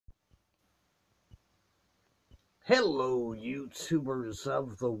Hello, YouTubers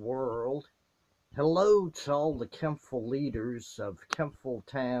of the world. Hello to all the Kentful leaders of Kentful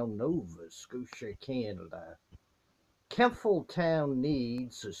Town, Nova Scotia, Canada. Kentful Town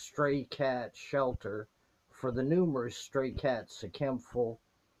needs a stray cat shelter for the numerous stray cats of Kentful.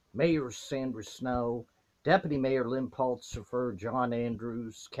 Mayor Sandra Snow, Deputy Mayor Lynn Pulsifer, John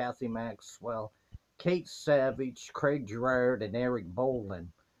Andrews, Kathy Maxwell, Kate Savage, Craig Gerard, and Eric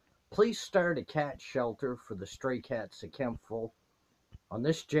Boland. Please start a cat shelter for the stray cats of Kentful on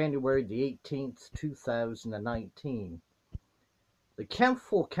this January the 18th, 2019. The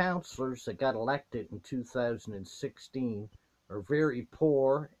Kentful councillors that got elected in 2016 are very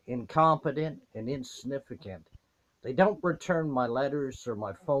poor, incompetent, and insignificant. They don't return my letters or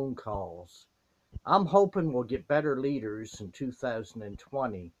my phone calls. I'm hoping we'll get better leaders in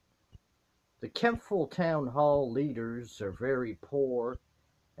 2020. The Kentful Town Hall leaders are very poor,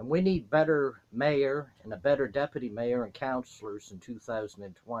 and we need better mayor and a better deputy mayor and councillors in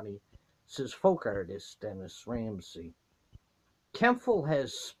 2020, says folk artist Dennis Ramsay. Kentful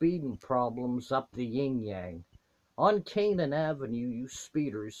has speeding problems up the yin yang. On Canaan Avenue, you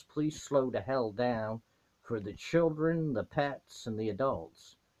speeders, please slow the hell down for the children, the pets, and the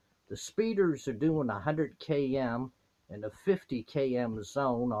adults. The speeders are doing 100 km in a 50 km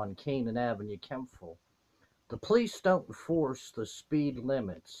zone on Canaan Avenue, Kentful. The police don't enforce the speed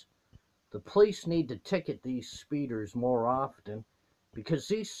limits. The police need to ticket these speeders more often because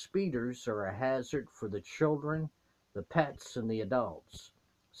these speeders are a hazard for the children, the pets, and the adults,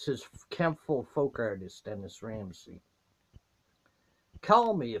 says Kentful folk artist Dennis Ramsay.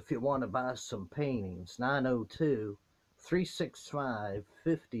 Call me if you want to buy some paintings,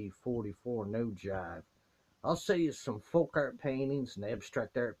 902-365-5044, no jive. I'll sell you some folk art paintings and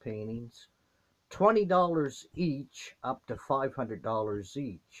abstract art paintings. $20 each, up to $500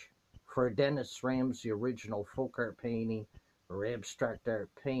 each, for a Dennis Ramsay original folk art painting or abstract art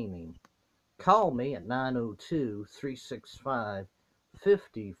painting. Call me at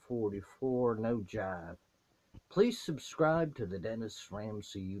 902-365-5044, no jive. Please subscribe to the Dennis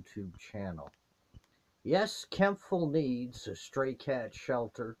Ramsay YouTube channel. Yes, Kentful needs a stray cat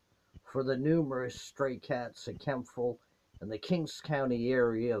shelter for the numerous stray cats at Kentful in the Kings County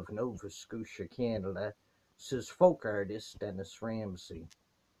area of Nova Scotia, Canada, says folk artist Dennis Ramsay.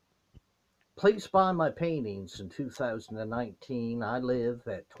 Please buy my paintings in 2019. I live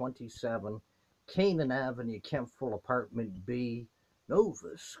at 27 Canaan Avenue, Kentful, Apartment B,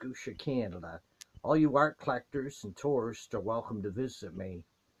 Nova Scotia, Canada. All you art collectors and tourists are welcome to visit me.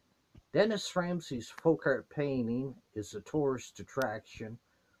 Dennis Ramsay's folk art painting is a tourist attraction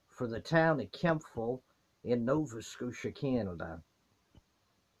for the town of Kentful in Nova Scotia, Canada.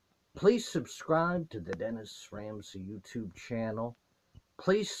 Please subscribe to the Dennis Ramsay YouTube channel.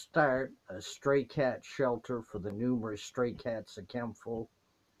 Please start a stray cat shelter for the numerous stray cats of Kentful.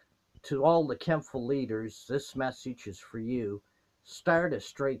 To all the Kentful leaders, this message is for you. Start a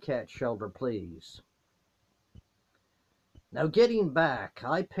stray cat shelter, please. Now getting back,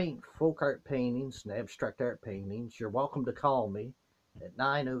 I paint folk art paintings and abstract art paintings. You're welcome to call me at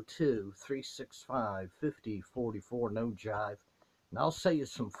 902-365-5044, no jive, and I'll sell you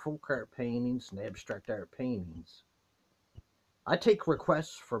some folk art paintings and abstract art paintings. I take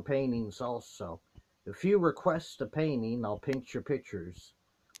requests for paintings also. If you request a painting, I'll paint your pictures.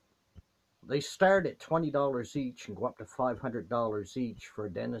 They start at $20 each and go up to $500 each for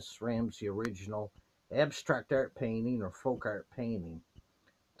a Dennis Ramsay original abstract art painting or folk art painting.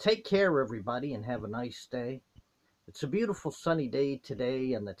 Take care, everybody, and have a nice day. It's a beautiful sunny day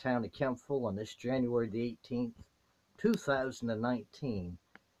today in the town of Kentful on this January the 18th, 2019.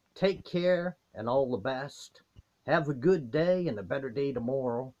 Take care and all the best. Have a good day and a better day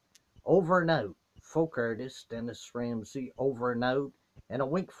tomorrow. Over and out. Folk artist Dennis Ramsay, over and out. And a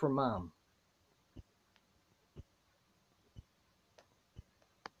wink for Mom.